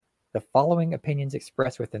The following opinions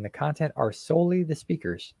expressed within the content are solely the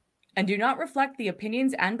speakers and do not reflect the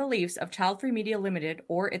opinions and beliefs of Child Free Media Limited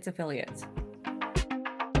or its affiliates.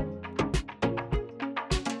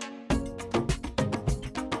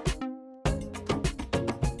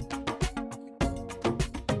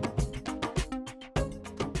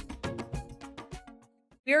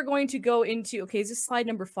 We are going to go into, okay, is this slide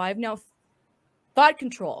number 5 now? Thought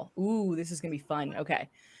control. Ooh, this is going to be fun. Okay.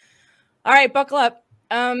 All right, buckle up.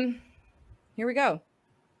 Here we go.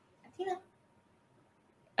 Yeah.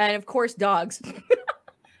 And of course, dogs.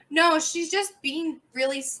 No, she's just being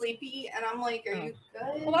really sleepy, and I'm like, are you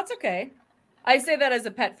good? Well, that's okay. I say that as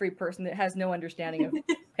a pet-free person that has no understanding of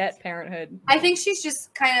pet parenthood. I think she's just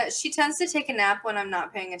she tends to take a nap when I'm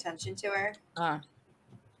not paying attention to her.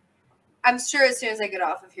 I'm sure as soon as I get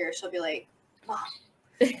off of here, she'll be like, Mom.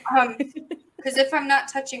 Because if I'm not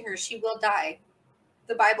touching her, she will die.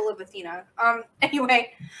 The Bible of Athena.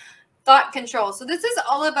 Anyway, thought control. So this is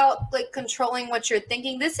all about like controlling what you're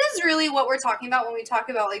thinking. This is really what we're talking about when we talk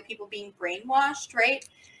about like people being brainwashed, right?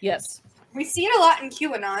 Yes. We see it a lot in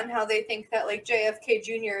QAnon, how they think that like JFK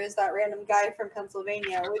Jr. is that random guy from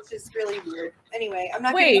Pennsylvania, which is really weird. Anyway, I'm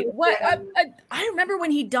not. Wait, what? I remember when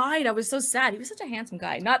he died. I was so sad. He was such a handsome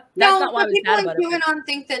guy. That's no, not why I was people sad in about it. QAnon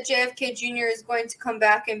think that JFK Jr. is going to come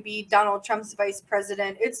back and be Donald Trump's vice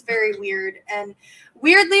president. It's very weird, and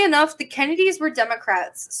weirdly enough, the Kennedys were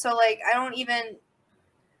Democrats. So like, I don't even.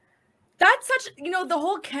 That's such, the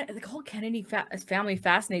whole Kennedy family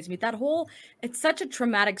fascinates me. It's such a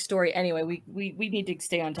traumatic story. Anyway, we need to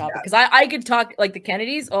stay on topic because I could talk like the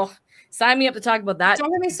Kennedys. Oh, sign me up to talk about that.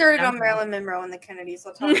 Don't get me started on Marilyn Monroe and the Kennedys.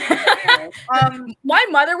 I'll talk about that. My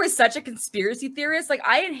mother was such a conspiracy theorist. Like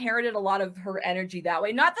I inherited a lot of her energy that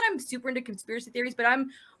way. Not that I'm super into conspiracy theories, but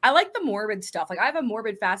I like the morbid stuff. Like I have a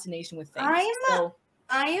morbid fascination with things.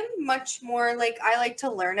 I am much more like I like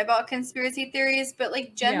to learn about conspiracy theories, but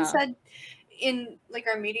like Jen said in like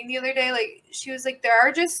our meeting the other day, like she was like, there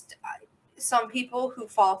are just some people who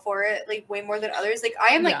fall for it like way more than others. Like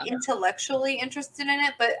I am like intellectually interested in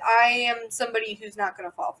it, but I am somebody who's not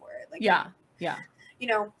going to fall for it. Like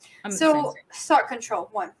So thought control.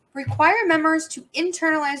 1, require members to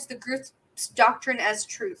internalize the group's doctrine as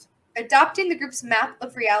truth, adopting the group's map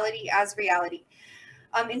of reality as reality.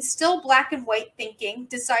 Instill black and white thinking,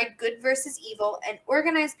 decide good versus evil, and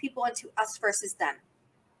organize people into us versus them.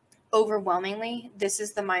 Overwhelmingly, this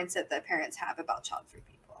is the mindset that parents have about child-free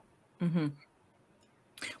people. Mm-hmm.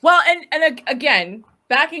 Well, and again,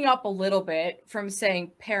 backing up a little bit from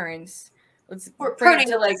saying parents, let's bring it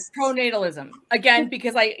to like pronatalism again,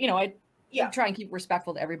 because I try and keep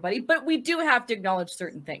respectful to everybody, but we do have to acknowledge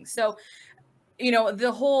certain things. So,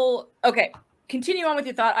 the whole continue on with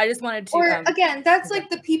your thought. I just wanted to. Or again, that's like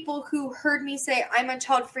the people who heard me say, I'm a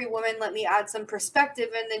child-free woman, let me add some perspective,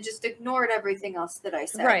 and then just ignored everything else that I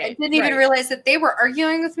said. Right. I didn't even realize that they were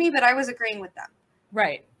arguing with me, but I was agreeing with them.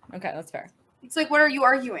 Right. Okay, that's fair. It's like, what are you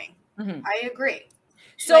arguing? Mm-hmm. I agree.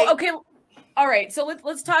 So, all right. So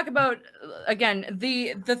let's talk about, again,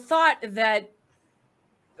 the thought that,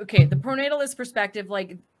 the pronatalist perspective,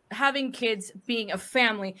 like having kids, being a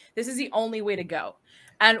family, this is the only way to go.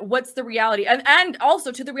 And what's the reality? And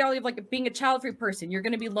also to the reality of like being a child-free person, you're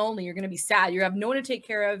going to be lonely. You're going to be sad. You have no one to take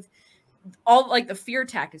care of. All like the fear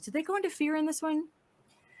tactics. Did they go into fear in this one?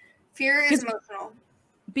 Fear is emotional.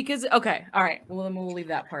 Because, all right. Well, then we'll leave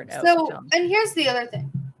that part out. So, and here's the other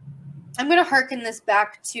thing. I'm going to hearken this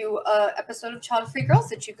back to an episode of Child Free Girls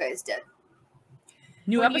that you guys did.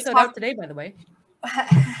 New episode out today, by the way.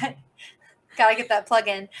 Gotta get that plug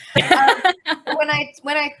in. When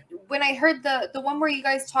I heard the one where you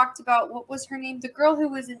guys talked about, what was her name? The girl who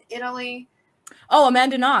was in Italy. Oh,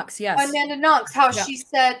 Amanda Knox. Yes. Amanda Knox. How she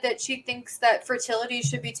said that she thinks that fertility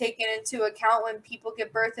should be taken into account when people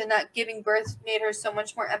give birth, and that giving birth made her so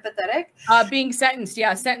much more empathetic. Being sentenced.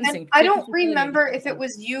 Yeah. Sentencing. And I don't remember if it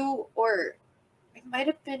was you or it might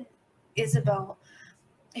have been Isabel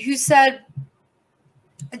who said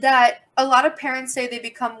that a lot of parents say they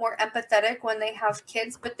become more empathetic when they have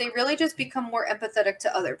kids, but they really just become more empathetic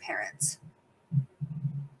to other parents.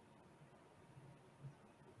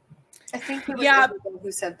 I think it was Isabel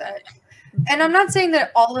who said that. And I'm not saying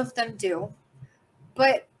that all of them do,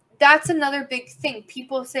 but that's another big thing.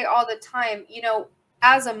 People say all the time,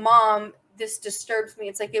 as a mom, this disturbs me.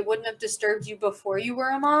 It's like it wouldn't have disturbed you before you were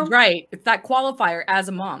a mom. Right. It's that qualifier as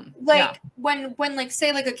a mom. Like when like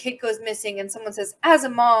say like a kid goes missing and someone says, as a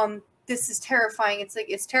mom, this is terrifying. It's like,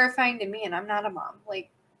 it's terrifying to me and I'm not a mom. Like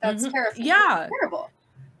that's terrifying. Yeah. It's terrible.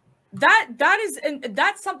 That is, and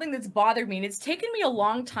that's something that's bothered me, and it's taken me a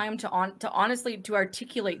long time to honestly to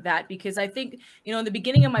articulate that, because I think in the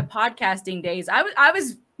beginning of my podcasting days, I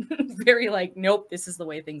was very like, nope, this is the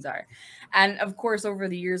way things are. And of course, over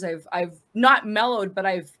the years, I've not mellowed, but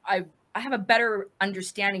I have a better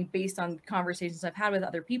understanding based on conversations I've had with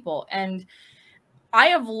other people. And I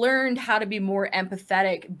have learned how to be more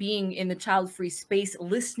empathetic being in the child-free space,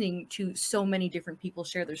 listening to so many different people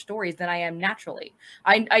share their stories than I am naturally.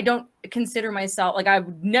 I don't consider myself, like I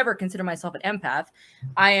would never consider myself an empath.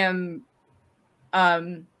 I'm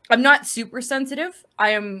not super sensitive.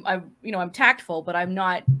 I'm tactful, but I'm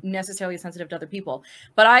not necessarily sensitive to other people.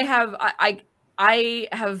 But I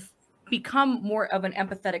have become more of an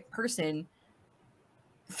empathetic person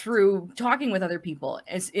through talking with other people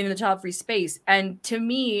in the child-free space. And to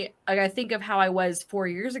me, like, I think of how I was 4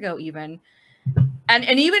 years ago, even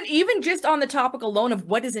even just on the topic alone of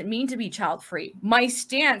what does it mean to be child-free. My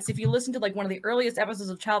stance, if you listen to like one of the earliest episodes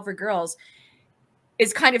of Child Free Girls,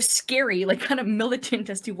 is kind of scary, like kind of militant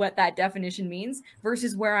as to what that definition means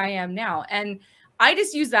versus where I am now. And I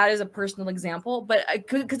just use that as a personal example, but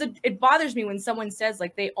because it bothers me when someone says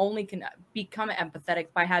like they only can become empathetic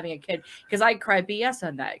by having a kid, because I cry BS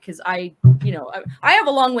on that, because I have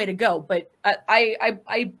a long way to go, but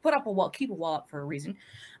I put up a wall, keep a wall up for a reason.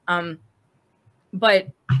 But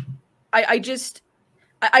I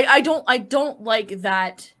don't like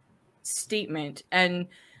that statement, and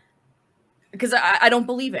because I don't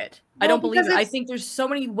believe it. I don't believe it. I think there's so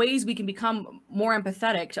many ways we can become more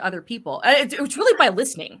empathetic to other people. It's really by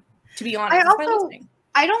listening, to be honest.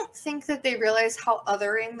 I don't think that they realize how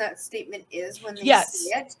othering that statement is when they see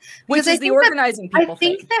it. Which is the organizing people. I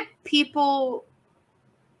think that people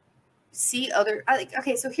see other, like,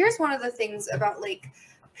 okay, so here's one of the things about like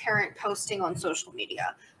parent posting on social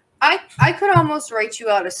media. I could almost write you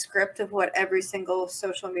out a script of what every single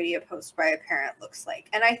social media post by a parent looks like.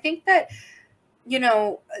 And I think that,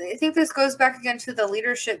 I think this goes back again to the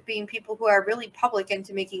leadership being people who are really public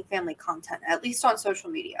into making family content, at least on social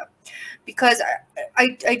media. Because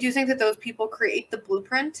I do think that those people create the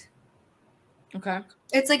blueprint. Okay.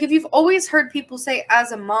 It's like if you've always heard people say,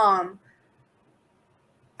 as a mom,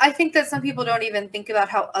 I think that some people don't even think about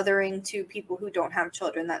how othering to people who don't have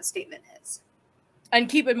children that statement is. And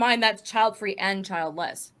keep in mind that's child-free and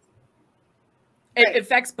childless. It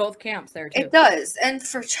affects both camps there, too. It does. And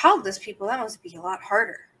for childless people, that must be a lot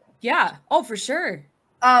harder. Yeah. Oh, for sure.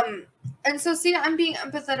 And so, see, I'm being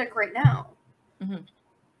empathetic right now. Mm-hmm.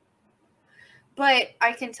 But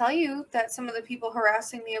I can tell you that some of the people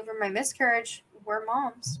harassing me over my miscarriage were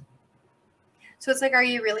moms. So it's like, are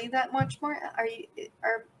you really that much more? Are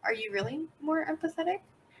you really more empathetic?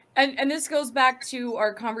 And this goes back to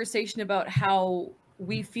our conversation about how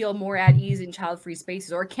we feel more at ease in child-free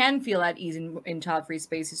spaces, or can feel at ease in child-free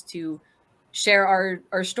spaces, to share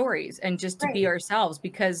our stories and just to be ourselves,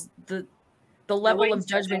 because the level of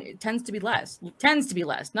judgment tends to be less.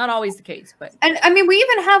 Not always the case, but. And I mean, we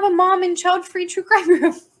even have a mom in child-free true crime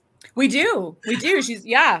room. We do. We do.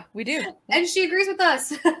 And she agrees with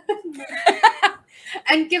us.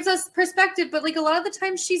 And gives us perspective, but like a lot of the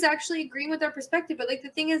time she's actually agreeing with our perspective. But like the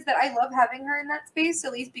thing is that I love having her in that space,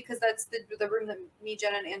 at least because that's the room that me,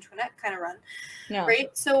 Jen, and Antoinette kind of run. Yeah. Right.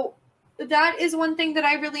 So that is one thing that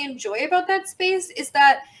I really enjoy about that space, is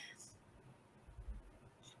that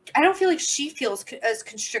I don't feel like she feels as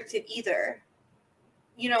constricted either.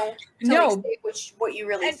 No, what you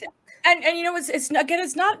really think. And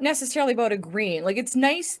it's not necessarily about agreeing. Like, it's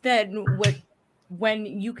nice that when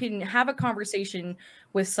you can have a conversation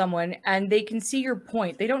with someone and they can see your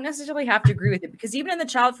point. They don't necessarily have to agree with it, because even in the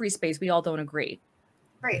child-free space, we all don't agree.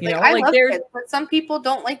 Right. I love kids, but some people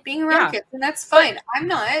don't like being around kids, and that's fine. I'm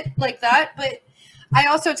not like that, but I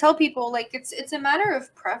also tell people, like, it's a matter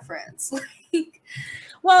of preference.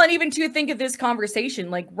 Well, and even to think of this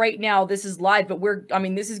conversation, like right now, this is live, but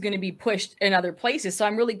this is going to be pushed in other places. So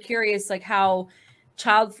I'm really curious, like how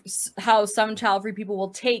some child-free people will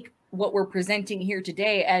take what we're presenting here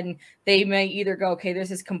today, and they may either go, okay, this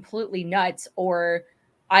is completely nuts, or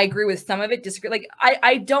I agree with some of it, disagree. Like,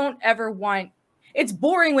 I don't ever want, it's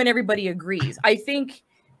boring when everybody agrees. I think,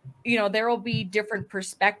 there will be different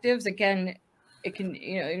perspectives. Again, it can,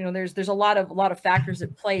 there's a lot of factors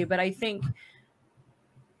at play, but I think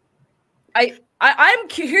I'm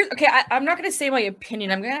curious. Okay, I'm not going to say my opinion.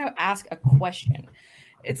 I'm going to ask a question.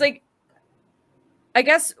 It's like, I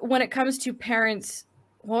guess when it comes to parents,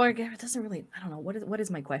 well, it doesn't really, I don't know. What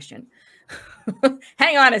is my question?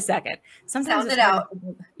 Hang on a second. Sometimes sound it out.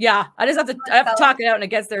 Yeah, I have to talk it out, and it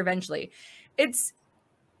gets there eventually.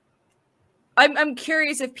 I'm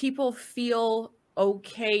curious if people feel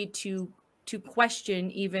okay to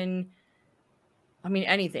question even,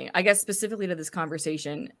 anything. I guess specifically to this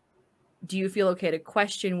conversation. Do you feel okay to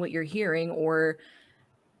question what you're hearing, or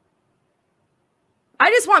I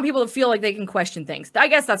just want people to feel like they can question things. I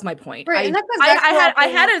guess that's my point. Right, and I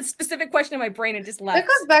had a specific question in my brain and just left. That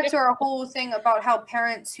goes back to our whole thing about how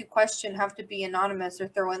parents who question have to be anonymous or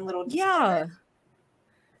throw in little disclaimers.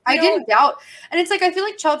 I didn't doubt. And it's like, I feel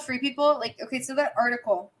like child-free people, like, okay, so that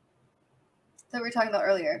article that we were talking about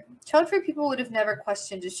earlier, child-free people would have never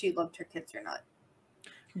questioned if she loved her kids or not.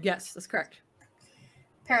 Yes, that's correct.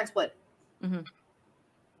 Parents would. Mm-hmm.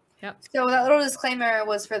 Yep. So that little disclaimer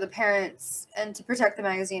was for the parents and to protect the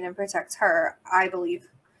magazine and protect her, I believe.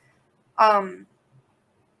 So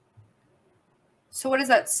what does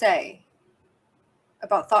that say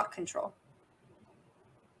about thought control?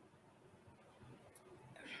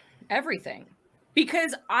 Everything.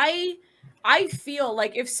 Because I feel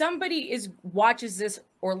like if somebody watches this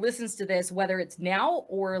or listens to this, whether it's now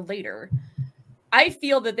or later, I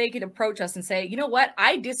feel that they could approach us and say, you know what,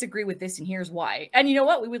 I disagree with this and here's why. And you know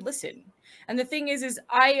what, we would listen. And the thing is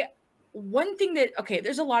one thing that, okay,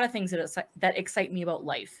 there's a lot of things that excite me about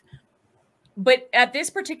life. But at this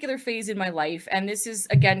particular phase in my life, and this is,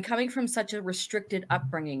 again, coming from such a restricted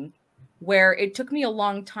upbringing where it took me a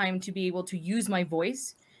long time to be able to use my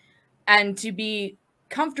voice and to be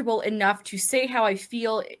comfortable enough to say how I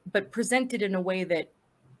feel, but present it in a way that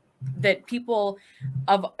people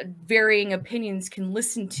of varying opinions can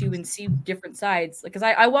listen to and see different sides. Because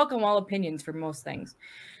I welcome all opinions for most things.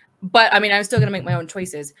 But I mean, I'm still going to make my own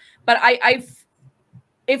choices. But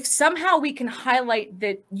if somehow we can highlight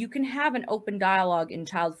that you can have an open dialogue in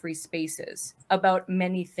child-free spaces about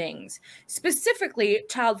many things, specifically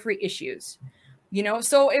child-free issues,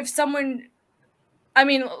 so if someone, I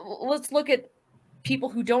mean, let's look at people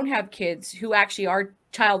who don't have kids who actually are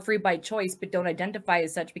child-free by choice, but don't identify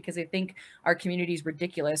as such because they think our community is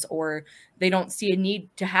ridiculous or they don't see a need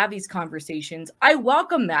to have these conversations. I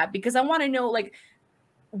welcome that because I want to know, like,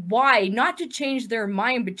 why, not to change their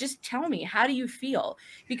mind, but just tell me, how do you feel?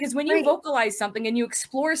 Because when you vocalize something and you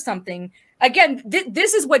explore something, again,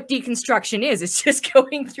 this is what deconstruction is. It's just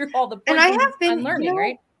going through all the and I have been learning,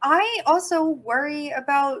 right? I also worry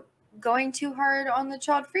about going too hard on the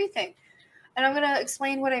child-free thing. And I'm going to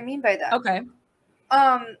explain what I mean by that. Okay.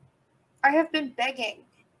 I have been begging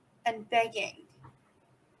and begging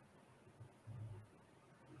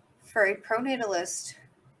for a pronatalist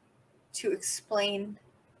to explain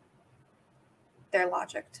their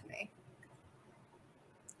logic to me.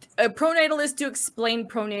 A pronatalist to explain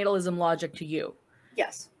pronatalism logic to you?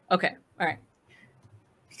 Yes. Okay. All right.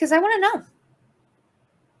 Because I want to know.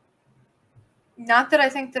 Not that I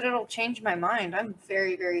think that it'll change my mind. I'm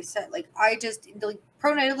very, very set. Like,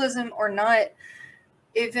 pronatalism or not,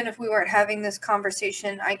 even if we weren't having this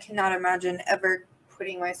conversation, I cannot imagine ever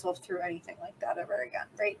putting myself through anything like that ever again,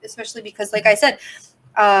 right? Especially because, like I said,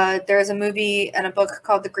 there is a movie and a book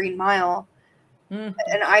called The Green Mile. Mm-hmm.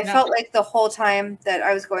 And I felt like the whole time that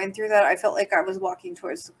I was going through that, I felt like I was walking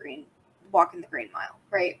the Green Mile,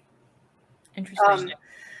 right? Interesting.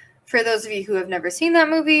 For those of you who have never seen that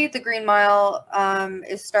movie, The Green Mile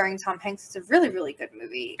is starring Tom Hanks. It's a really, really good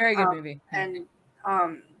movie. Very good movie. And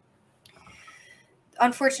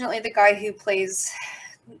unfortunately, the guy who plays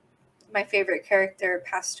my favorite character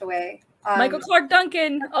passed away. Michael Clark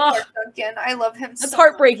Duncan. Clark Duncan. I love him. That's so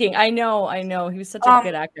heartbreaking. Much. I know. He was such a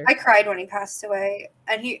good actor. I cried when he passed away,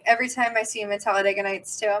 and every time I see him in Talladega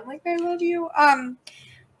Nights too, I'm like, I love you.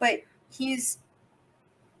 But he's,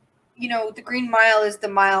 the Green Mile is the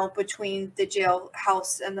mile between the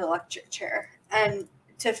jailhouse and the electric chair, and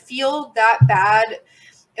to feel that bad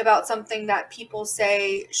about something that people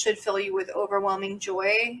say should fill you with overwhelming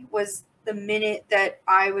joy was the minute that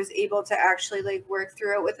I was able to actually like work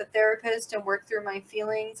through it with a therapist and work through my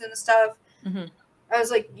feelings and stuff. Mm-hmm. I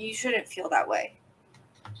was like, you shouldn't feel that way.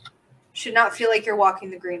 You should not feel like you're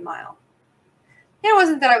walking the Green Mile. It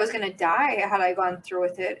wasn't that I was going to die had I gone through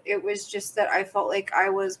with it. It was just that I felt like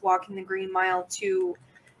I was walking the Green Mile to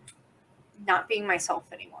not being myself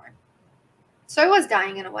anymore. So I was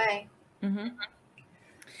dying in a way. Mm-hmm.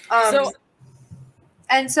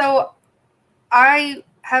 So I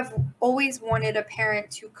have always wanted a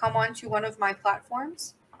parent to come onto one of my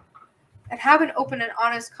platforms and have an open and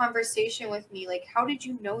honest conversation with me. Like, how did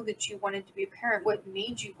you know that you wanted to be a parent? What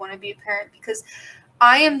made you want to be a parent? Because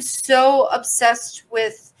I am so obsessed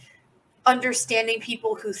with understanding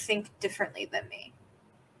people who think differently than me.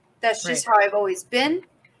 That's just how I've always been.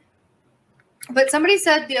 But somebody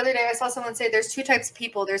said the other day, I saw someone say there's two types of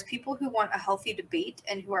people. There's people who want a healthy debate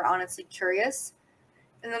and who are honestly curious.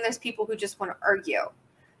 And then there's people who just want to argue.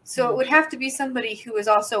 So it would have to be somebody who is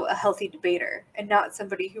also a healthy debater and not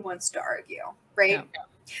somebody who wants to argue, right? Yeah.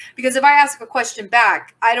 Because if I ask a question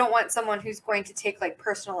back, I don't want someone who's going to take like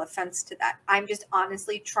personal offense to that. I'm just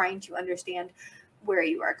honestly trying to understand where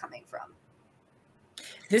you are coming from.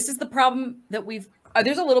 This is the problem that we've.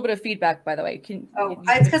 There's a little bit of feedback, by the way.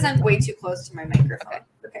 It's because I'm way too close to my microphone.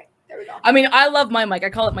 Okay, there we go. I mean, I love my mic. I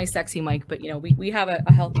call it my sexy mic, but we have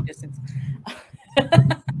a healthy distance.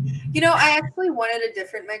 I actually wanted a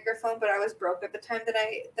different microphone, but I was broke at the time that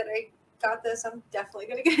I got this. I'm definitely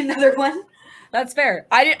gonna get another one. That's fair.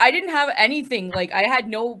 I didn't have anything. Like, I had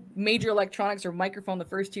no major electronics or microphone the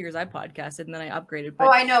first 2 years I podcasted, and then I upgraded. But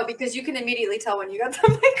I know, because you can immediately tell when you got the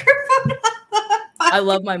microphone. I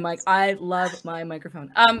love my mic. I love my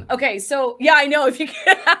microphone. Okay, so yeah, I know if you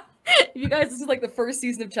guys, this is like the first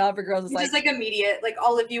season of Child for Girls. It's just like immediate. Like,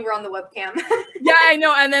 all of you were on the webcam. Yeah, I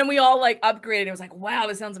know. And then we all like upgraded. It was like, wow,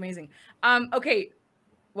 this sounds amazing. Okay,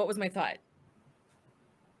 what was my thought?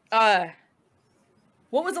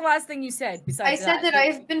 What was the last thing you said besides I said that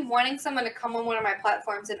I've been wanting someone to come on one of my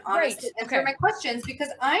platforms and honestly answer my questions, because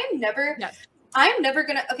I'm never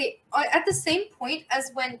gonna, at the same point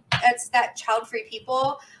as that child-free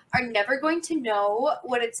people are never going to know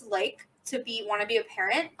what it's like to want to be a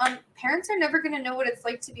parent. Parents are never going to know what it's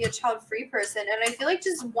like to be a child-free person. And I feel like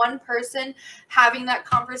just one person having that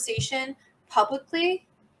conversation publicly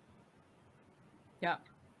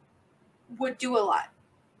would do a lot.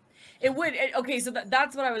 It would. Okay, so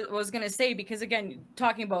that's what I was going to say, because, again,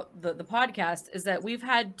 talking about the podcast, is that we've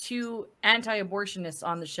had 2 anti-abortionists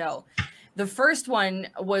on the show. The first one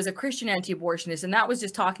was a Christian anti-abortionist, and that was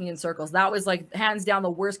just talking in circles. That was, like, hands down the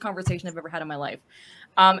worst conversation I've ever had in my life.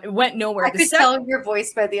 It went nowhere. I could tell your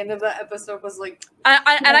voice by the end of the episode was like.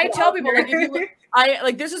 I tell people,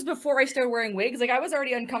 like, this was before I started wearing wigs. Like, I was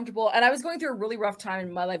already uncomfortable, and I was going through a really rough time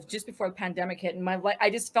in my life just before the pandemic hit, and I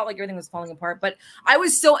just felt like everything was falling apart. But I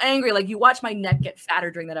was so angry. Like, you watch my neck get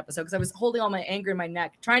fatter during that episode, because I was holding all my anger in my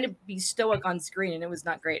neck, trying to be stoic on screen, and it was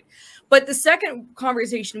not great. But the second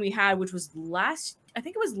conversation we had, which was I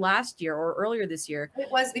think it was last year or earlier this year.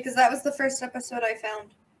 It was, because that was the first episode I found.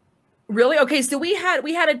 Really? Okay, so we had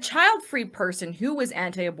a child-free person who was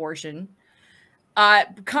anti-abortion,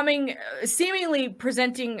 coming, seemingly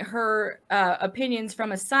presenting her opinions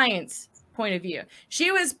from a science point of view.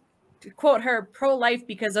 She was, to quote her, pro-life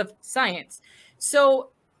because of science. So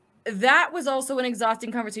that was also an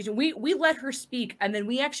exhausting conversation. We let her speak, and then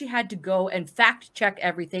we actually had to go and fact check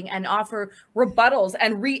everything and offer rebuttals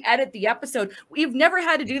and re-edit the episode. We've never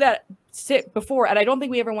had to do that before, and I don't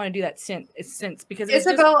think we ever want to do that since because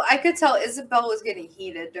Isabel, I could tell Isabel was getting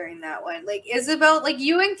heated during that one. Like, Isabel, like,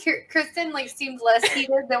 you and Kristen like seemed less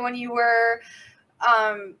heated than when you were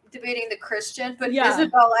debating the Christian, but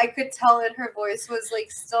Isabel, I could tell in her voice was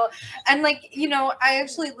like still, and like, I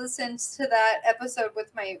actually listened to that episode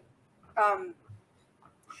with my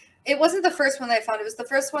it wasn't the first one that I found. It was the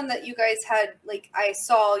first one that you guys had, like, I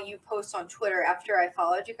saw you post on Twitter after I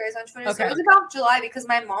followed you guys on Twitter. Okay. So it was about July, because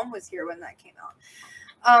my mom was here when that came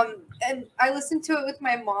out. And I listened to it with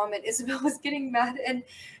my mom, and Isabel was getting mad, and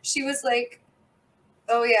she was like,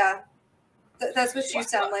 oh yeah, that's what you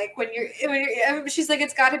sound like when you're she's like,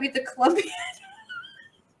 it's got to be the Colombian.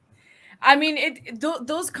 I mean, here's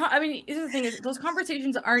the thing is, those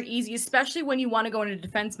conversations aren't easy, especially when you want to go into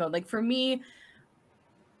defense mode. Like, for me,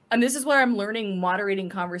 and this is where I'm learning moderating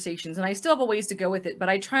conversations, and I still have a ways to go with it, but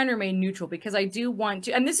I try and remain neutral, because I do want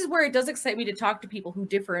to, and this is where it does excite me to talk to people who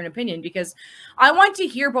differ in opinion, because I want to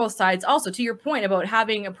hear both sides. Also, to your point about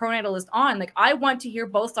having a pronatalist on, like, I want to hear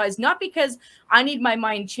both sides, not because I need my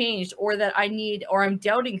mind changed or that I'm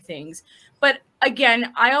doubting things, but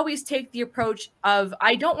again, I always take the approach of,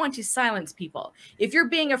 I don't want to silence people. If you're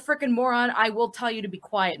being a freaking moron, I will tell you to be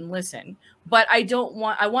quiet and listen. But I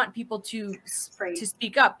want people to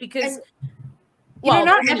speak up, because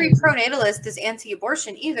not every pronatalist is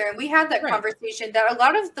anti-abortion either. And we had that conversation that a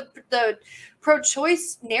lot of the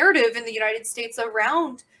pro-choice narrative in the United States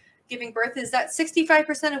around giving birth is that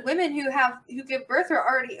 65% of women who give birth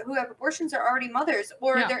who have abortions are already mothers,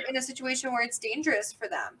 or they're in a situation where it's dangerous for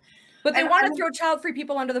them. But they want to throw child-free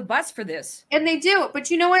people under the bus for this. And they do. But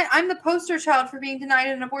you know what? I'm the poster child for being denied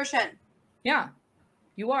an abortion. Yeah,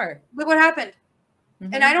 you are. Look what happened.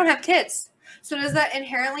 Mm-hmm. And I don't have kids. So does that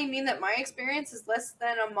inherently mean that my experience is less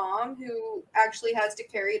than a mom who actually has to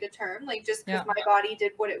carry it to term? Like, just because my body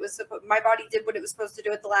did what it was supposed to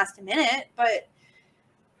do at the last minute. But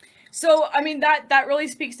so, I mean, that really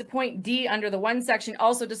speaks to point D under the 1 section,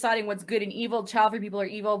 also deciding what's good and evil. Child-free people are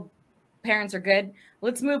evil. Parents are good.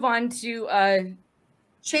 Let's move on to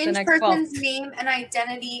change person's name and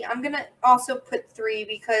identity. I'm gonna also put 3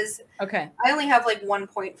 because I only have like 1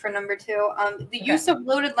 point for number 2. The use of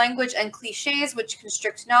loaded language and cliches which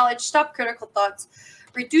constrict knowledge, stop critical thoughts,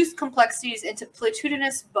 reduce complexities into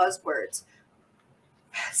platitudinous buzzwords.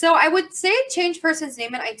 So I would say change person's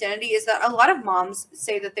name and identity is that a lot of moms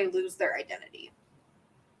say that they lose their identity.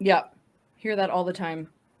 Yeah, hear that all the time.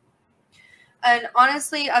 And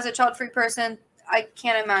honestly, as a child-free person, I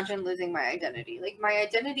can't imagine losing my identity. Like my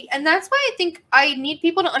identity, and that's why I think I need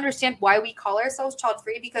people to understand why we call ourselves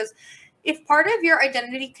child-free, because if part of your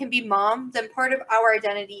identity can be mom, then part of our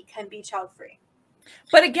identity can be child-free.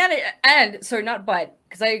 But again,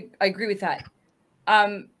 because I agree with that.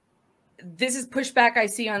 This is pushback I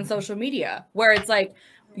see on social media where it's like,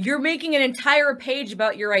 you're making an entire page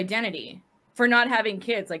about your identity for not having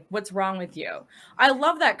kids. Like, what's wrong with you? I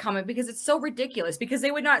love that comment because it's so ridiculous, because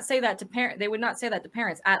they would not say that to parents. They would not say that to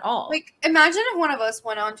parents at all. Like, imagine if one of us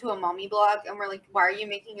went onto a mommy blog and we're like, why are you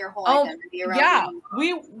making your whole identity around? Yeah,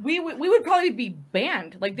 we would probably be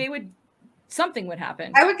banned. Like, something would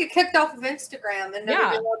happen. I would get kicked off of Instagram and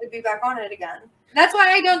never be allowed to be back on it again. That's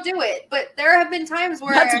why I don't do it. But there have been times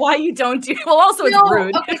where... That's why you don't do it. Well, also it's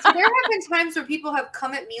rude. Okay, so there have been times where people have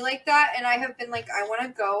come at me like that, and I have been like, I want to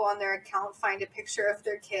go on their account, find a picture of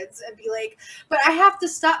their kids, and be like, but I have to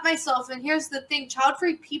stop myself. And here's the thing.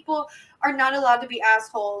 Child-free people are not allowed to be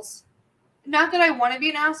assholes. Not that I want to be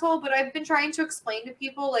an asshole, but I've been trying to explain to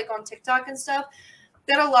people, like on TikTok and stuff,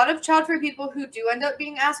 that a lot of child-free people who do end up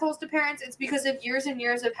being assholes to parents, it's because of years and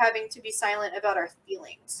years of having to be silent about our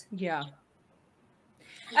feelings. Yeah.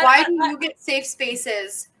 Why do you get safe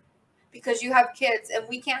spaces? Because you have kids, and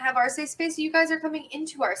we can't have our safe space. You guys are coming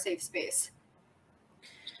into our safe space.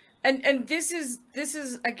 And this is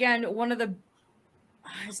again one of the...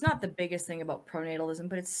 It's not the biggest thing about pronatalism,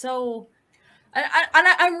 but it's so... I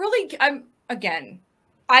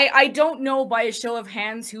don't know by a show of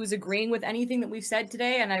hands who's agreeing with anything that we've said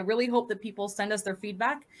today, and I really hope that people send us their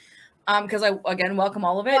feedback, because I, again, welcome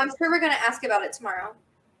all of it. Well, I'm sure we're going to ask about it tomorrow.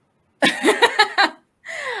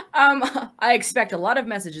 I expect a lot of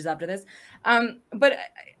messages after this, but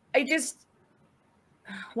I just...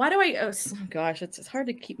 Why do I... Oh gosh, it's hard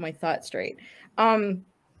to keep my thoughts straight.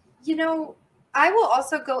 You know, I will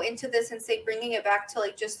also go into this and say, bringing it back to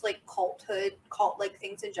like just like cult-like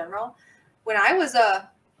things in general. When I was I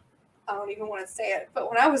don't even want to say it, but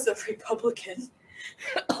when I was a Republican,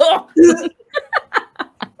 are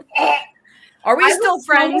we still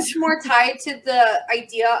friends? I was so much more tied to the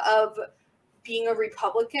idea of being a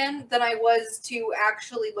Republican than I was to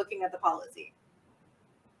actually looking at the policy.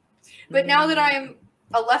 But now that I am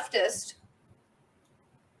a leftist,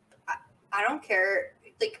 I don't care.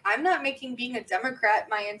 Like, I'm not making being a Democrat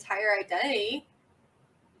my entire identity.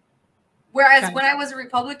 Whereas when I was a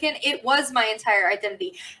Republican, it was my entire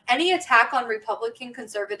identity. Any attack on Republican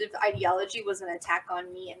conservative ideology was an attack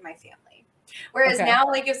on me and my family. Whereas now,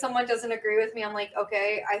 like, if someone doesn't agree with me, I'm like,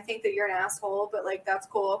 okay, I think that you're an asshole, but like, that's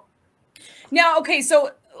cool. Now, okay,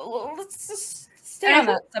 so let's just stay on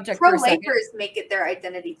that subject for a second. Pro-lifers make it their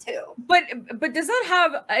identity too. But does that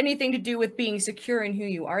have anything to do with being secure in who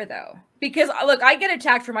you are, though? Because look, I get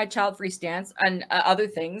attacked for my child-free stance and other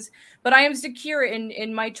things, but I am secure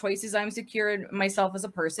in my choices. I'm secure in myself as a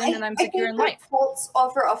person, and I'm secure in life. Cults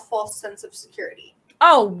offer a false sense of security.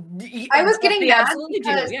 Oh, I was getting mad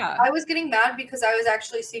because I was getting mad because I was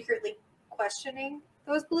actually secretly questioning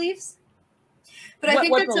those beliefs. But I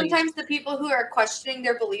think that sometimes the people who are questioning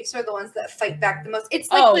their beliefs are the ones that fight back the most. It's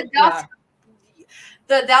like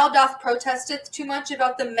the thou doth protested too much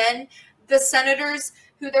about the men, the senators.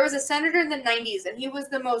 There was a senator in the 90s, and he was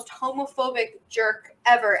the most homophobic jerk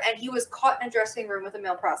ever, and he was caught in a dressing room with a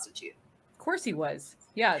male prostitute. Of course he was.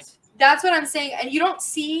 Yes. That's what I'm saying. And you don't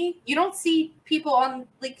see people on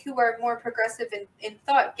like who are more progressive in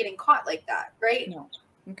thought getting caught like that, right? No.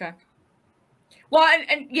 Okay. Well,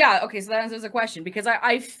 and yeah, okay, so that answers the question, because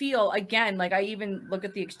I feel, again, like I even look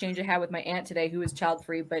at the exchange I had with my aunt today, who is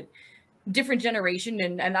child-free, but different generation,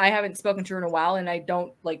 and I haven't spoken to her in a while, and I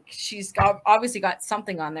don't, like, she's obviously got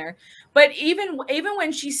something on there. But even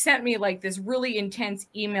when she sent me like this really intense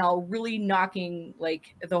email, really knocking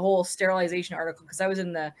like the whole sterilization article, because I was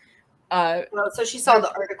in the so she saw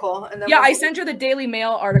the article, and then I sent her the Daily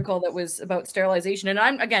Mail article that was about sterilization, and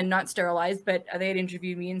I'm, again, not sterilized, but they had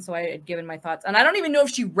interviewed me, and so I had given my thoughts, and I don't even know if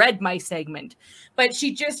she read my segment, but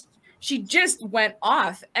she just went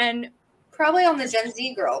off, and probably on the Gen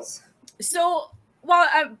Z girls. So, well,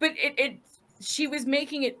 but she was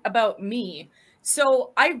making it about me.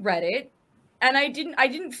 So I read it, and I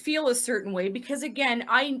didn't feel a certain way, because again,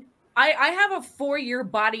 I have a 4-year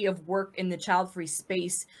body of work in the child-free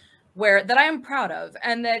space that I am proud of,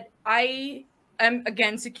 and that I am,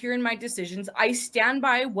 again, secure in my decisions. I stand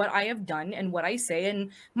by what I have done and what I say, and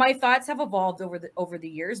my thoughts have evolved over the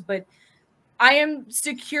years, but I am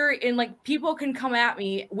secure in, like, people can come at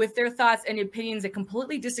me with their thoughts and opinions that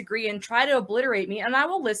completely disagree and try to obliterate me, and I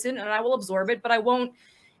will listen and I will absorb it, but I won't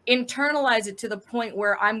internalize it to the point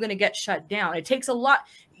where I'm going to get shut down. It takes a lot.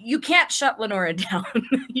 You can't shut Lenora down.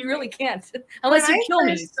 You really can't, unless you kill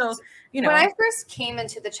me. So, you know. When I first came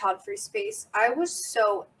into the child-free space, I was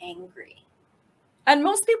so angry. And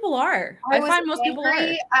most people are. I find most people are.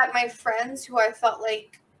 At my friends who I felt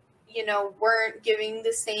like, you know, weren't giving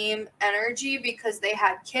the same energy because they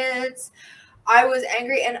had kids. I was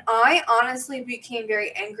angry, and I honestly became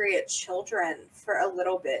very angry at children for a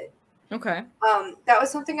little bit. Okay. That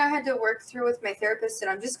was something I had to work through with my therapist, and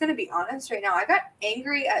I'm just going to be honest right now. I got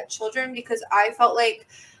angry at children because I felt like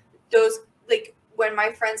when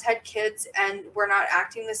my friends had kids and were not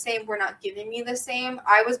acting the same, were not giving me the same,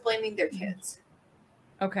 I was blaming their kids.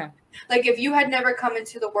 Okay. Like, if you had never come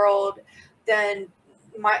into the world, then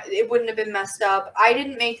it wouldn't have been messed up. I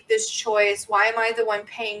didn't make this choice. Why am I the one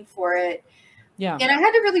paying for it? Yeah. And I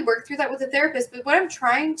had to really work through that with a therapist. But what I'm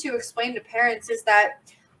trying to explain to parents is that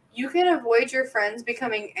you can avoid your friends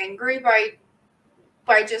becoming angry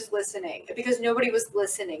by just listening, because nobody was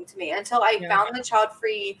listening to me until I found the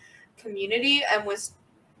child-free community and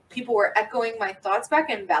people were echoing my thoughts back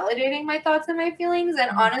and validating my thoughts and my feelings.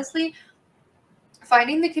 And honestly,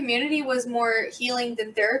 finding the community was more healing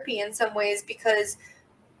than therapy in some ways, because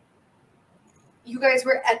you guys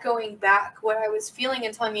were echoing back what I was feeling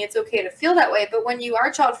and telling me it's okay to feel that way. But when you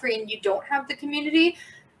are child-free and you don't have the community,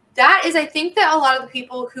 that is, I think that a lot of the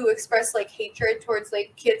people who express like hatred towards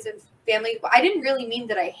like kids and family, I didn't really mean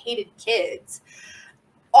that I hated kids.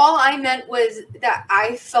 All I meant was that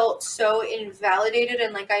I felt so invalidated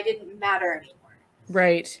and like I didn't matter anymore.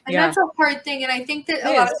 Right. And that's a hard thing. And I think that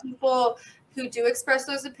a lot of people who do express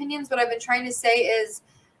those opinions, what I've been trying to say is,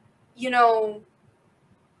 you know,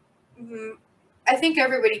 I think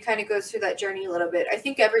everybody kind of goes through that journey a little bit. I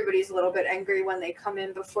think everybody's a little bit angry when they come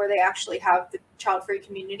in before they actually have the child-free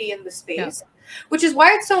community in the space, which is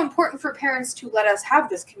why it's so important for parents to let us have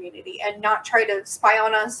this community and not try to spy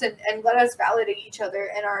on us and let us validate each other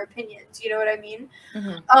and our opinions. You know what I mean?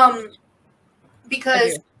 Mm-hmm.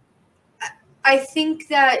 Because I think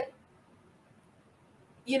that,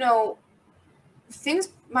 you know, things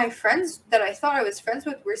my friends that I thought I was friends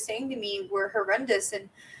with were saying to me were horrendous. And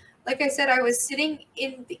like I said, I was sitting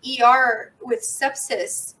in the ER with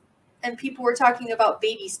sepsis and people were talking about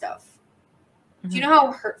baby stuff. Mm-hmm. Do you know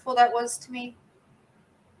how hurtful that was to me?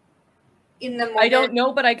 In the moment? I don't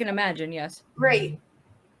know, but I can imagine, yes. Right.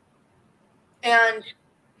 And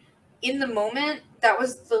in the moment, that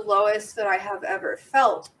was the lowest that I have ever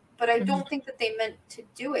felt. But I don't think that they meant to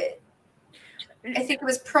do it. I think it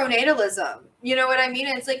was pronatalism. You know what I mean?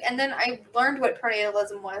 It's like, and then I learned what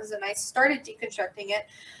pronatalism was and I started deconstructing it.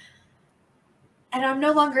 And I'm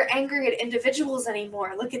no longer angry at individuals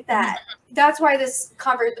anymore. Look at that. That's why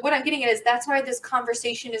what I'm getting at is that's why this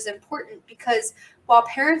conversation is important, because while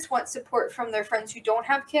parents want support from their friends who don't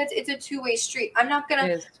have kids, it's a two-way street. I'm not going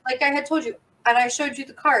to, like I had told you, and I showed you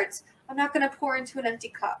the cards, I'm not going to pour into an empty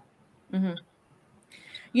cup. Mm-hmm.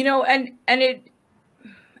 You know, and it,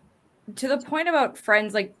 to the point about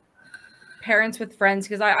friends, like parents with friends,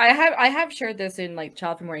 because I have shared this in like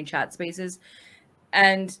Child Free Morning chat spaces,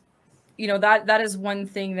 and you know, that is one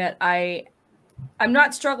thing that I'm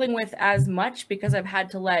not struggling with as much because I've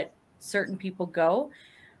had to let certain people go.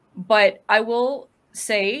 But I will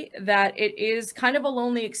say that it is kind of a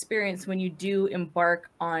lonely experience when you do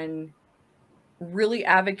embark on really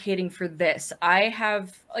advocating for this.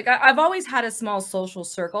 I've always had a small social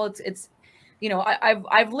circle. It's you know,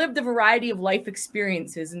 I've lived a variety of life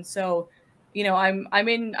experiences, and so, you know, I'm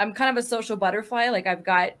kind of a social butterfly. Like I've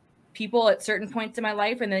got people at certain points in my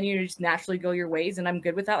life, and then you just naturally go your ways, and I'm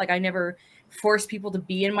good with that. Like I never force people to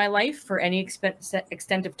be in my life for any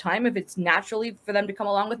extent of time. If it's naturally for them to come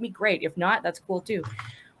along with me, great. If not, that's cool too.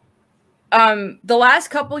 The last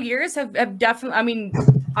couple years have definitely, I mean,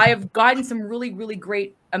 I have gotten some really, really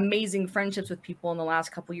great, amazing friendships with people in the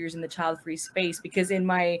last couple years in the child-free space, because in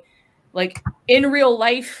my, like, in real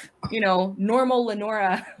life, you know, normal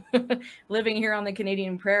Lenora living here on the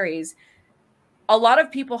Canadian prairies, a lot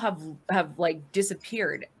of people have like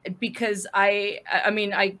disappeared because I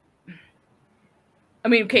mean,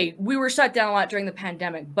 okay, we were shut down a lot during the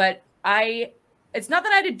pandemic, but it's not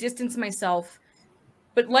that I had to distance myself,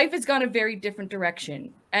 but life has gone a very different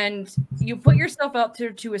direction. And you put yourself out there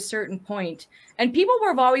to a certain point, and people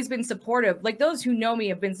have always been supportive. Like those who know me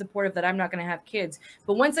have been supportive that I'm not going to have kids.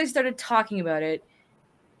 But once I started talking about it,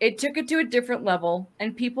 it took it to a different level,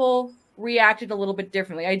 and people reacted a little bit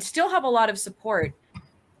differently. I'd still have a lot of support,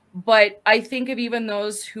 But I think of even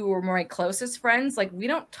those who were my closest friends, like we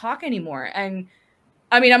don't talk anymore. And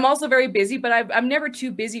I mean, I'm also very busy, but I'm never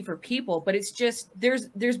too busy for people. But it's just there's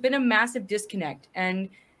been a massive disconnect, and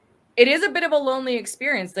it is a bit of a lonely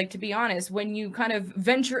experience. Like, to be honest, when you kind of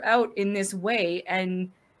venture out in this way,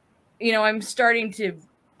 and I'm starting to,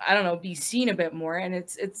 I don't know, be seen a bit more, and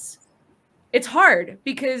it's hard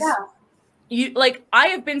because I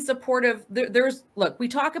have been supportive. Look, we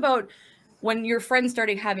talk about when your friends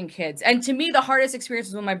started having kids. And to me, the hardest experience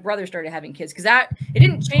was when my brother started having kids, because it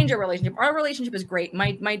didn't change our relationship. Our relationship is great.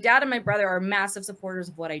 My dad and my brother are massive supporters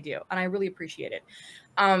of what I do, and I really appreciate it.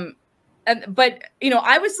 But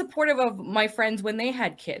I was supportive of my friends when they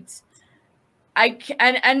had kids.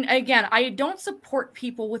 And again, I don't support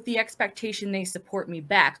people with the expectation they support me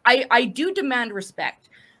back. I do demand respect.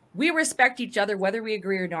 We respect each other, whether we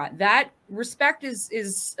agree or not. That respect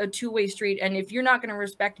is a two-way street. And if you're not going to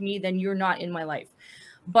respect me, then you're not in my life.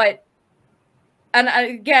 And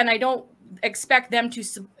again, I don't expect them to,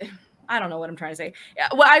 I don't know what I'm trying to say.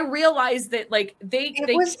 Well, I realize that like they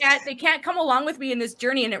can't come along with me in this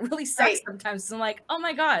journey. And it really sucks sometimes. So I'm like, oh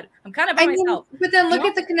my God, I'm kind of by myself. But then look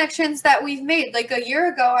at the connections that we've made. Like a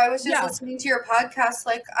year ago, I was just listening to your podcast.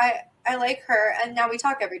 Like I like her, and now we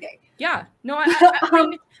talk every day. Yeah. No, I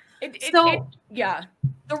mean,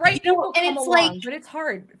 the right people come along, but it's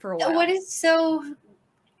hard for a while. What is so,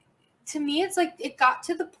 to me, it's like it got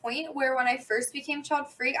to the point where when I first became child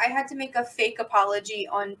free, I had to make a fake apology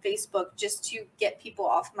on Facebook just to get people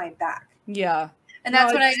off my back. Yeah. And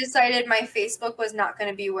that's when I decided my Facebook was not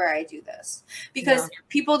going to be where I do this, because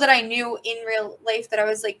people that I knew in real life that I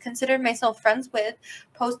was like considered myself friends with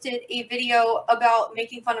posted a video about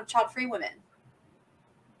making fun of child free women.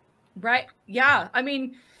 Right. Yeah. I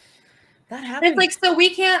mean, that happens. It's like, so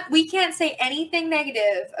we can't say anything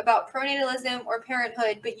negative about pronatalism or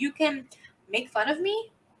parenthood, but you can make fun of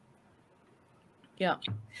me. Yeah.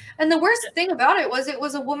 And the worst thing about it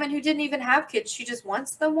was a woman who didn't even have kids. She just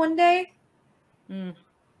wants them one day. Mm.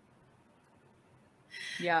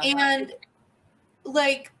 Yeah. And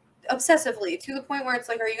like obsessively, to the point where it's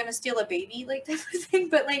like, are you going to steal a baby? Like type of thing.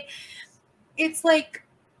 But like, it's like,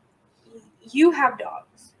 you have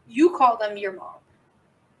dogs. You call them your mom.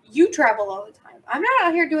 You travel all the time. I'm not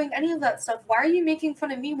out here doing any of that stuff. Why are you making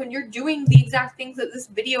fun of me when you're doing the exact things that this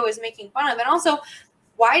video is making fun of? And also,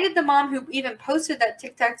 why did the mom who even posted that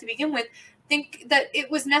TikTok to begin with think that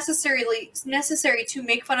it was necessary to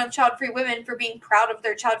make fun of child-free women for being proud of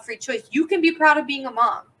their child-free choice? You can be proud of being a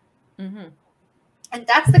mom. Mm-hmm. And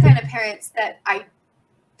that's the kind of parents that I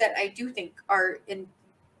do think are in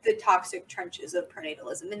the toxic trenches of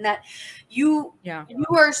pronatalism, and that you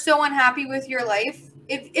are so unhappy with your life.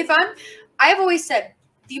 I've always said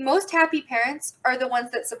the most happy parents are the ones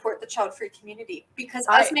that support the child-free community, because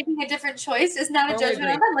us making a different choice is not a judgment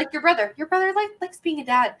on them. Like your brother likes being a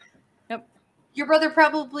dad. Yep. Your brother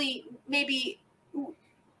probably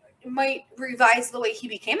might revise the way he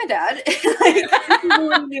became a dad. Like,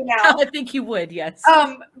 now. I think he would, yes.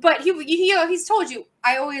 But he's told you,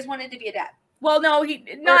 I always wanted to be a dad. Well, no, he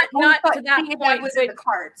not to that point. Was in the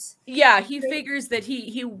cards. Yeah, he figures that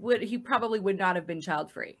he probably would not have been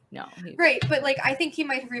child free. No, right, but like I think he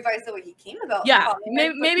might have revised the way he came about. Yeah,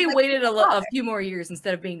 maybe waited a few more years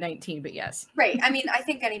instead of being 19. But yes, right. I mean, I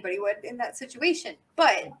think anybody would in that situation.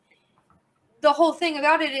 But the whole thing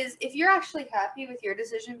about it is, if you're actually happy with your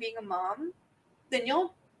decision being a mom, then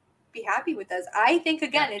you'll be happy with us. I think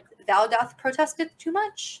again, it's thou doth protesteth too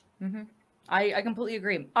much. Mm-hmm. I completely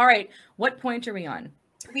agree. All right. What point are we on?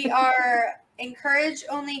 We are encourage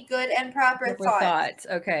only good and proper thoughts.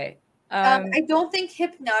 Okay. I don't think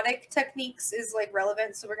hypnotic techniques is like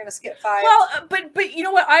relevant, so we're going to skip 5. Well, but you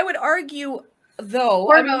know what? I would argue, though.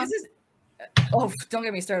 Hormones. Don't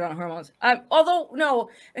get me started on hormones. Although, no,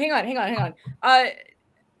 hang on.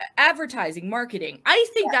 Advertising, marketing. I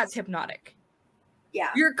think that's hypnotic. Yeah.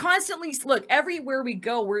 You're constantly, look, everywhere we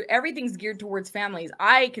go, everything's geared towards families.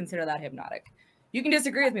 I consider that hypnotic. You can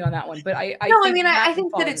disagree with me on that one, but I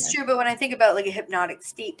think that it's true. But when I think about like a hypnotic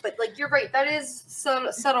state, but like you're right, that is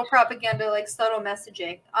subtle propaganda, like subtle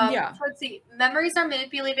messaging. Let's see. Memories are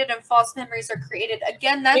manipulated and false memories are created.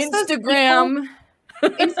 Again, that's Instagram.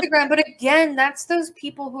 Instagram, but again, that's those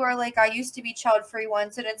people who are like, I used to be child free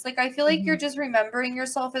once, and it's like I feel like you're just remembering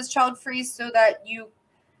yourself as child free so that you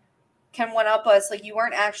can one up us. Like you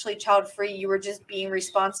weren't actually child free, you were just being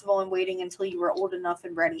responsible and waiting until you were old enough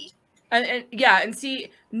and ready. And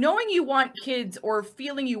see, knowing you want kids or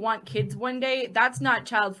feeling you want kids one day, that's not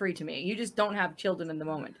child free to me. You just don't have children in the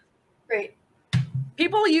moment. Right.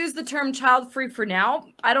 People use the term child free for now.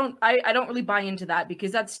 I don't really buy into that,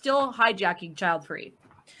 because that's still hijacking child free.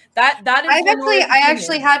 That is. I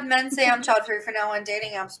actually had men say I'm child free for now on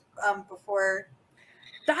dating apps before.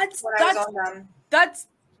 I was on them. That's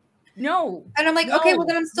no. And I'm like, okay, well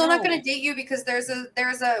then I'm still not going to date you because there's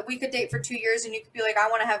a we could date for 2 years and you could be like, I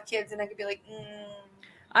want to have kids, and I could be like,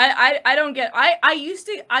 I don't get. I used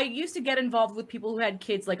to get involved with people who had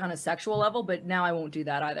kids like on a sexual level, but now I won't do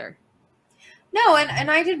that either. No,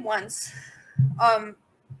 and I did once, and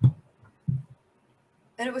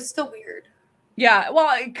it was still weird. Yeah,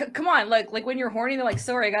 well, come on, like when you're horny, they're like,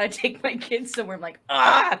 sorry, I gotta take my kids somewhere. I'm like,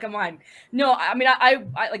 come on. No, I mean, I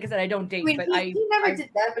like I said, I don't date, he never did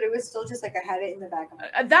that, but it was still just like I had it in the back of my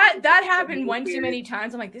head. That happened one too many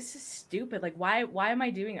times. I'm like, this is stupid. Like, why am I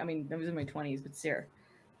doing? I mean, I was in my 20s, but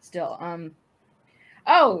still.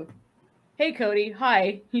 Oh, hey Cody,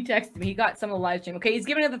 hi. He texted me. He got some of the live stream. Okay, he's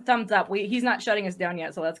giving it the thumbs up. He's not shutting us down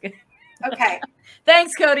yet, so that's good. Okay.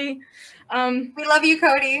 Thanks, Cody. We love you,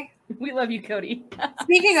 Cody. We love you, Cody.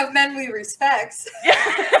 Speaking of men we respect.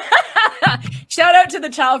 Shout out to the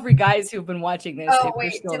child-free guys who've been watching this. Oh,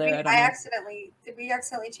 wait. Did we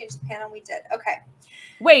accidentally change the panel? We did. Okay.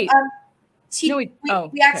 Wait.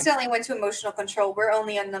 We accidentally went to emotional control. We're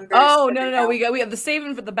only on numbers. Oh, no. We have the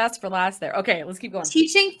saving for the best for last there. Okay, let's keep going.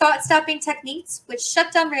 Teaching thought-stopping techniques, which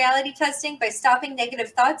shut down reality testing by stopping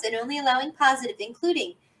negative thoughts and only allowing positive,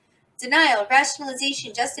 including denial,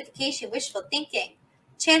 rationalization, justification, wishful thinking,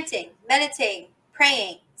 chanting, meditating,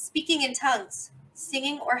 praying, speaking in tongues,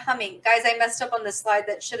 singing or humming. Guys, I messed up on the slide.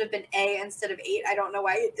 That should have been A instead of 8. I don't know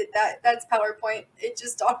why it did that. That's PowerPoint. It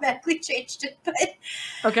just automatically changed it. But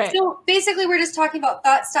okay. So basically, we're just talking about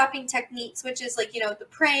thought-stopping techniques, which is like, the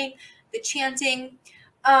praying, the chanting.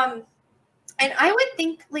 And I would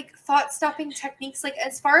think like thought-stopping techniques, like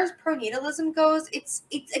as far as pronatalism goes, it's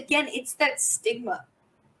that stigma.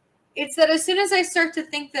 It's that as soon as I start to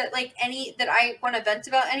think that that I want to vent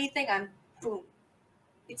about anything, boom.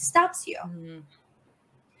 It stops you. Mm-hmm.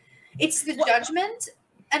 It's the judgment.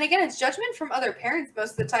 And again, it's judgment from other parents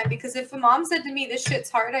most of the time, because if a mom said to me, this shit's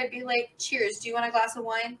hard, I'd be like, cheers. Do you want a glass of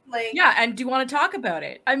wine? Yeah. And do you want to talk about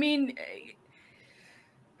it? I mean,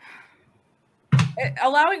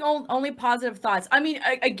 allowing only positive thoughts. I mean,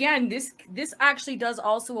 again, this actually does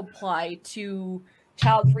also apply to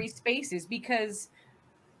child-free spaces, because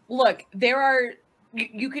look, there are,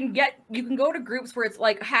 you can go to groups where it's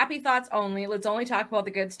like happy thoughts only. Let's only talk about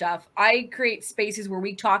the good stuff. I create spaces where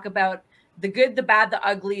we talk about the good, the bad, the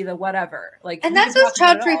ugly, the whatever. And that's those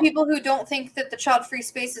child-free people who don't think that the child-free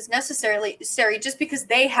space is necessary just because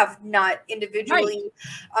they have not individually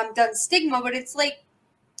done stigma. But it's like,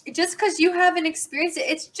 just because you haven't experienced it,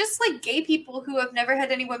 it's just like gay people who have never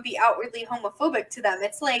had anyone be outwardly homophobic to them.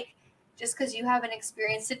 It's like, just because you haven't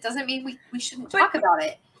experienced it doesn't mean we shouldn't talk about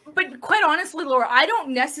it. But quite honestly, Laura, I don't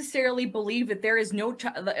necessarily believe that there is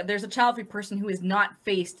there's a child-free person who has not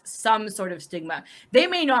faced some sort of stigma. They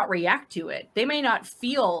may not react to it. They may not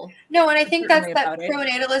feel. No, and I think that's that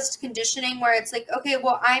pronatalist conditioning where it's like, okay,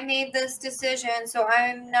 well, I made this decision, so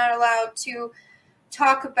I'm not allowed to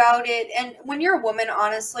talk about it. And when you're a woman,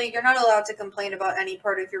 honestly, you're not allowed to complain about any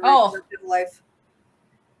part of your reproductive life.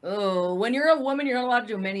 Oh, when you're a woman, you're not allowed to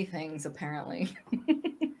do many things, apparently.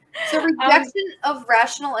 So rejection of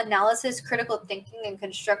rational analysis, critical thinking, and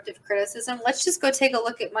constructive criticism. Let's just go take a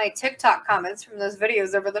look at my TikTok comments from those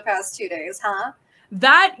videos over the past 2 days, huh?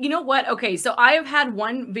 That, you know what? Okay, so I have had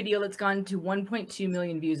one video that's gone to 1.2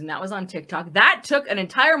 million views, and that was on TikTok. That took an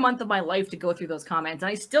entire month of my life to go through those comments. And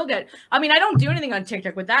I still get, I mean, I don't do anything on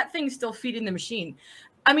TikTok, but that thing's still feeding the machine.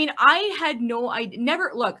 I mean,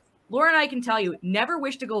 look, Laura and I can tell you, never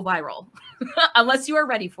wish to go viral unless you are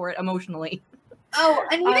ready for it emotionally. Oh,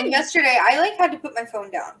 and even yesterday, I had to put my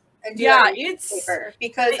phone down and do paper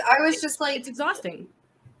because I was just like, it's exhausting.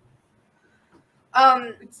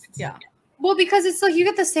 Yeah. Well, because it's like you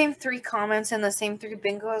get the same 3 comments and the same 3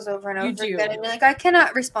 bingos over and over again, and you're like, I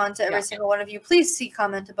cannot respond to every single one of you. Please see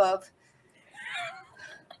comment above.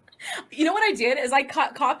 You know what I did is I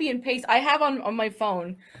copy and paste. I have on my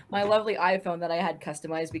phone, my lovely iPhone that I had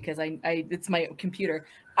customized because it's my computer.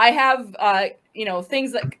 I have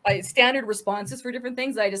things like standard responses for different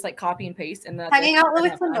things that I just copy and paste. And that's hanging out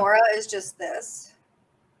with Lenora is just this.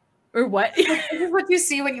 Or what? This is what you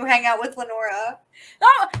see when you hang out with Lenora.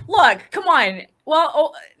 Oh, look, come on.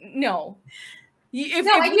 Well, no. If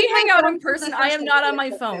we hang out in person, I am not on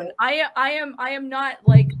my phone. I am not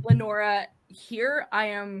like Lenora here.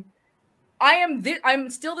 I'm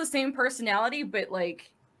still the same personality, but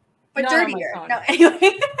dirtier. No,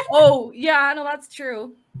 anyway. Oh yeah, no, that's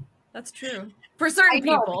true. That's true for certain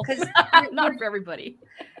people, because not for everybody.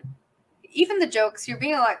 even the jokes, you're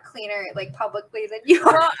being a lot cleaner, like publicly than you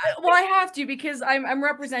are. Well, I have to because I'm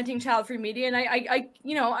representing child-free media, and I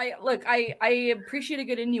appreciate a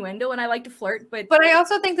good innuendo, and I like to flirt, but I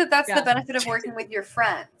also think that that's the benefit of working with your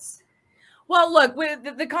friends. Well, look,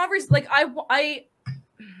 with the converse, like I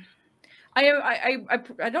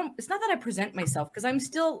don't. It's not that I present myself because I'm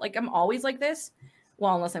still like I'm always like this.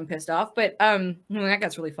 Well, unless I'm pissed off, but that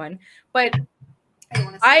gets really fun. But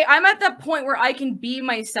I'm at that point where I can be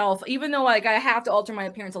myself, even though like I have to alter my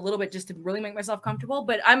appearance a little bit just to really make myself comfortable.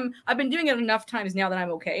 But I've been doing it enough times now that I'm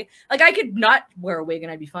okay. Like I could not wear a wig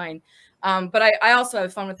and I'd be fine. But I also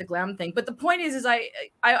have fun with the glam thing. But the point is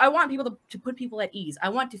I want people to put people at ease. I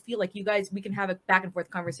want to feel like you guys, we can have a back and forth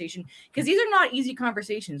conversation because these are not easy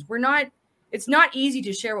conversations. It's not easy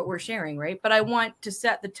to share what we're sharing, right? But I want to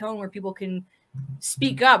set the tone where people can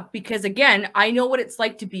speak up because again, I know what it's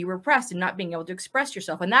like to be repressed and not being able to express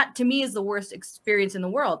yourself. And that to me is the worst experience in the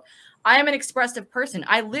world. I am an expressive person.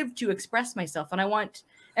 I live to express myself and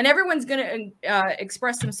everyone's going to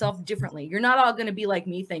express themselves differently. You're not all going to be like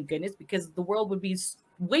me, thank goodness, because the world would be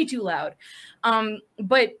way too loud.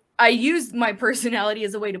 But I use my personality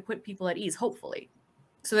as a way to put people at ease, hopefully.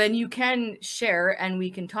 So then you can share and we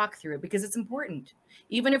can talk through it because it's important,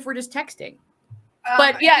 even if we're just texting.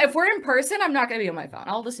 But yeah, if we're in person, I'm not going to be on my phone.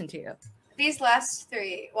 I'll listen to you. These last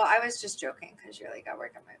three, well, I was just joking because you're like, I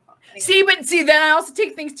work on my phone. Anyway. Then I also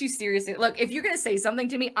take things too seriously. Look, if you're going to say something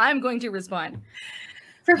to me, I'm going to respond.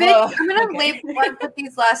 I'm going to put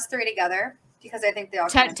these last three together because I think they all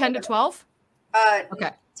 10 to 12?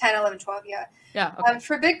 Okay. 10, 11, 12, yeah. Yeah. Okay.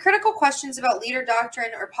 Forbid critical questions about leader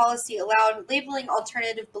doctrine or policy allowed, labeling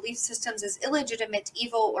alternative belief systems as illegitimate,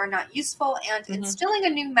 evil, or not useful, and instilling a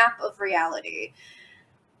new map of reality.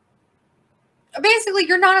 Basically,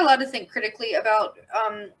 you're not allowed to think critically about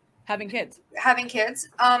having kids.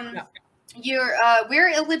 We're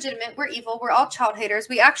illegitimate. We're evil. We're all child haters.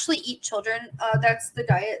 We actually eat children. That's the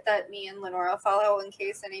diet that me and Lenora follow. In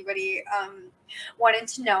case anybody wanted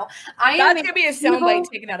to know, that's gonna be a soundbite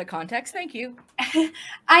taken out of context. Thank you.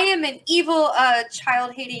 I am an evil,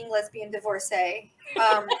 child hating lesbian divorcee.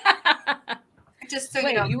 Just so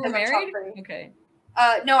Wait, you know, you were married? Okay.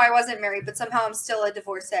 No, I wasn't married, but somehow I'm still a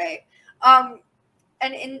divorcee.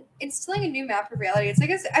 And in instilling a new map of reality, it's like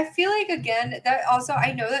I feel like again that also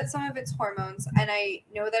I know that some of it's hormones, and I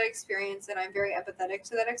know that experience, and I'm very empathetic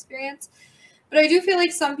to that experience. But I do feel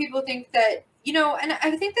like some people think that, you know, and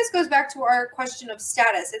I think this goes back to our question of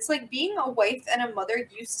status. It's like being a wife and a mother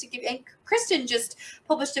used to give, and Kristen just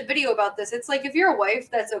published a video about this. It's like if you're a wife,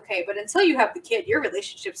 that's okay, but until you have the kid, your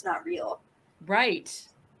relationship's not real. Right.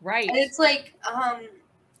 And it's like,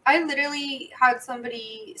 I literally had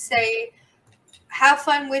somebody say, have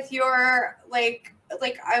fun with your, like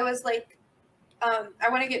I was like, I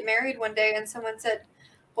want to get married one day. And someone said,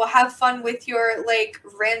 well, have fun with your, like,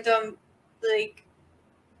 random, like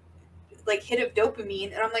hit of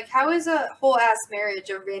dopamine. And I'm like, how is a whole ass marriage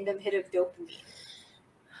a random hit of dopamine?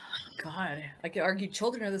 God, I could argue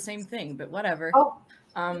children are the same thing, but whatever.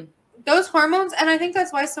 Those hormones. And I think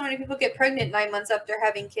that's why so many people get pregnant 9 months after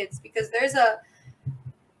having kids, because there's a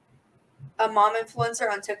mom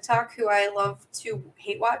influencer on TikTok who I love to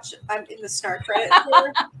hate watch. I'm in the snark Reddit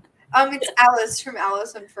for. It's Alice from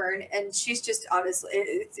Alice and Fern, and she's just honestly,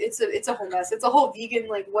 it's a whole mess. It's a whole vegan,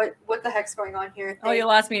 like what the heck's going on here thing. Oh, you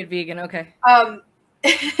lost me at vegan, okay.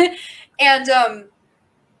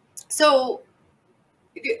 So,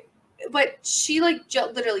 but she like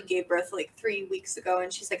literally gave birth like 3 weeks ago,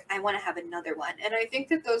 and she's like, I want to have another one. And I think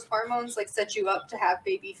that those hormones like set you up to have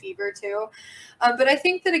baby fever too. But I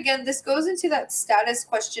think that again, this goes into that status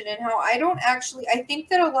question and how I think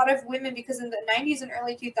that a lot of women, because in the 90s and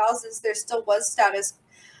early 2000s, there still was status.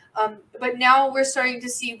 But now we're starting to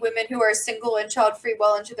see women who are single and child-free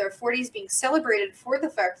well into their 40s being celebrated for the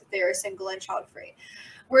fact that they are single and child-free.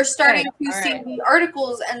 We're starting to see the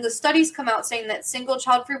articles and the studies come out saying that single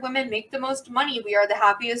child-free women make the most money. We are the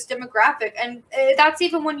happiest demographic. And that's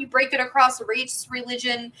even when you break it across race,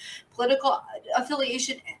 religion, political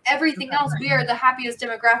affiliation, everything else. We are the happiest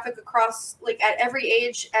demographic across, like, at every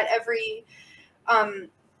age, at every, at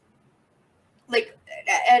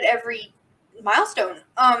every milestone.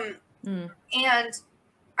 And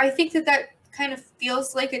I think that kind of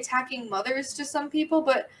feels like attacking mothers to some people,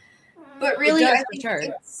 but really, I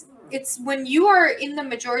think it's when you are in the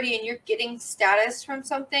majority and you're getting status from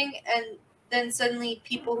something, and then suddenly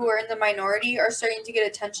people who are in the minority are starting to get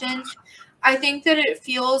attention. I think that it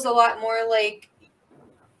feels a lot more like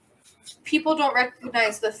people don't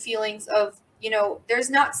recognize the feelings of, you know,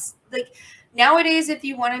 there's not, like, nowadays, if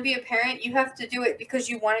you want to be a parent, you have to do it because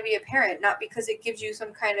you want to be a parent, not because it gives you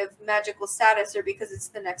some kind of magical status or because it's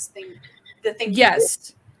the next thing the thing.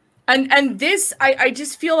 Yes. And this, I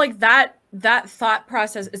just feel like that thought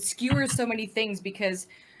process, it skewers so many things, because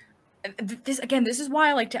this is why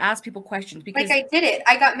I like to ask people questions, because like I did it.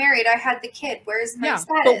 I got married. I had the kid. Where's my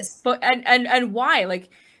status? But and why? Like,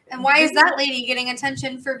 and why is that lady getting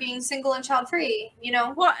attention for being single and child free? You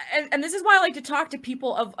know? Well, and this is why I like to talk to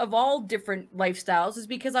people of all different lifestyles, is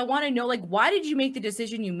because I want to know, like, why did you make the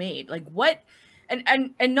decision you made? Like, what?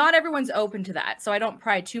 And not everyone's open to that, so I don't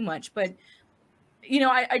pry too much. But you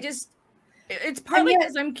know, I just, it's partly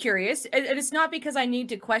because I'm curious, and it's not because I need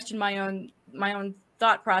to question my own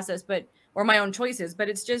thought process, or my own choices. But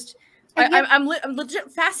it's just, I'm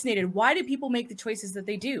legit fascinated. Why do people make the choices that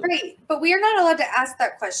they do? Right, but we are not allowed to ask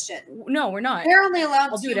that question. No, we're not. They're only allowed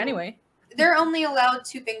to do it anyway. They're only allowed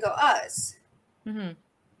to bingo us. Mm-hmm.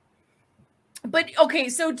 But okay,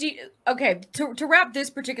 so to wrap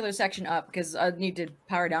this particular section up, because I need to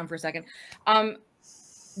power down for a second.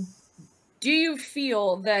 Do you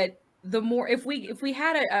feel that the more, if we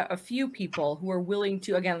had a few people who are willing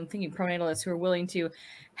to, again, I'm thinking pronatalists, who are willing to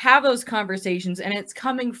have those conversations, and it's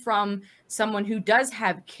coming from someone who does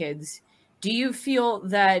have kids, do you feel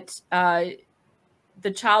that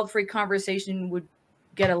the child-free conversation would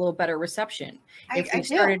get a little better reception if we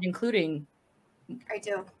started including? I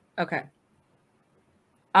do. Okay.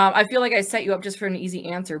 I feel like I set you up just for an easy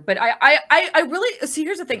answer, but I really see.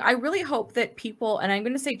 Here's the thing: I really hope that people, and I'm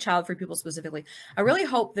going to say child-free people specifically, I really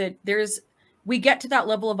hope that we get to that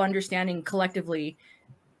level of understanding collectively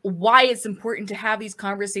why it's important to have these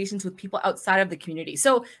conversations with people outside of the community.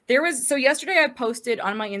 So yesterday I posted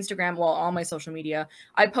on my Instagram, on my social media,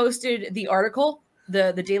 I posted the article,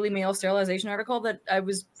 the Daily Mail sterilization article that I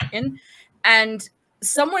was in, and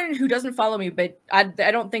someone who doesn't follow me, but I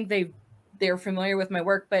don't think they're familiar with my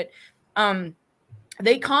work, but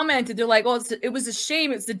they commented, they're like, "Oh, it was a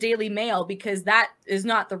shame it's the Daily Mail, because that is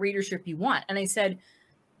not the readership you want." And I said,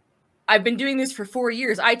 I've been doing this for 4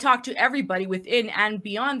 years. I talk to everybody within and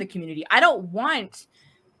beyond the community. I don't want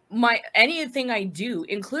anything I do,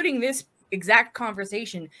 including this exact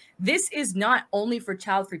conversation. This is not only for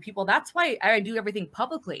child-free people. That's why I do everything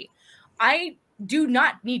publicly. I do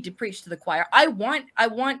not need to preach to the choir. I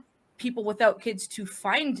want people without kids to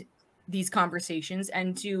find these conversations,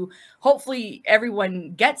 and to hopefully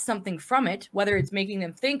everyone gets something from it, whether it's making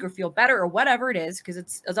them think or feel better or whatever it is, because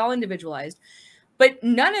it's all individualized. But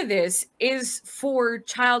none of this is for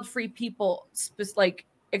child-free people, like,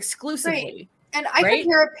 exclusively. Right. And I could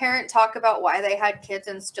hear a parent talk about why they had kids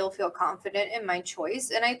and still feel confident in my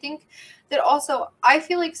choice. And I think that also, I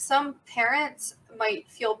feel like some parents might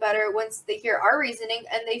feel better once they hear our reasoning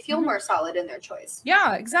and they feel more solid in their choice.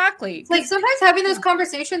 Yeah, exactly. Like, sometimes having those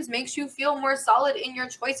conversations makes you feel more solid in your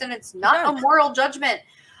choice, and it's not a moral judgment.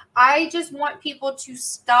 I just want people to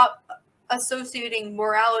stop associating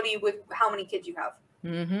morality with how many kids you have.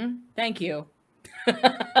 Mm-hmm. Thank you.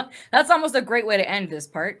 That's almost a great way to end this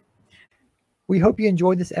part. We hope you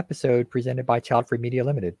enjoyed this episode presented by Child Free Media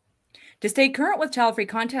Limited. To stay current with child-free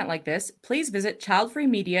content like this, please visit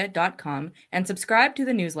childfreemedia.com and subscribe to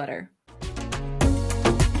the newsletter.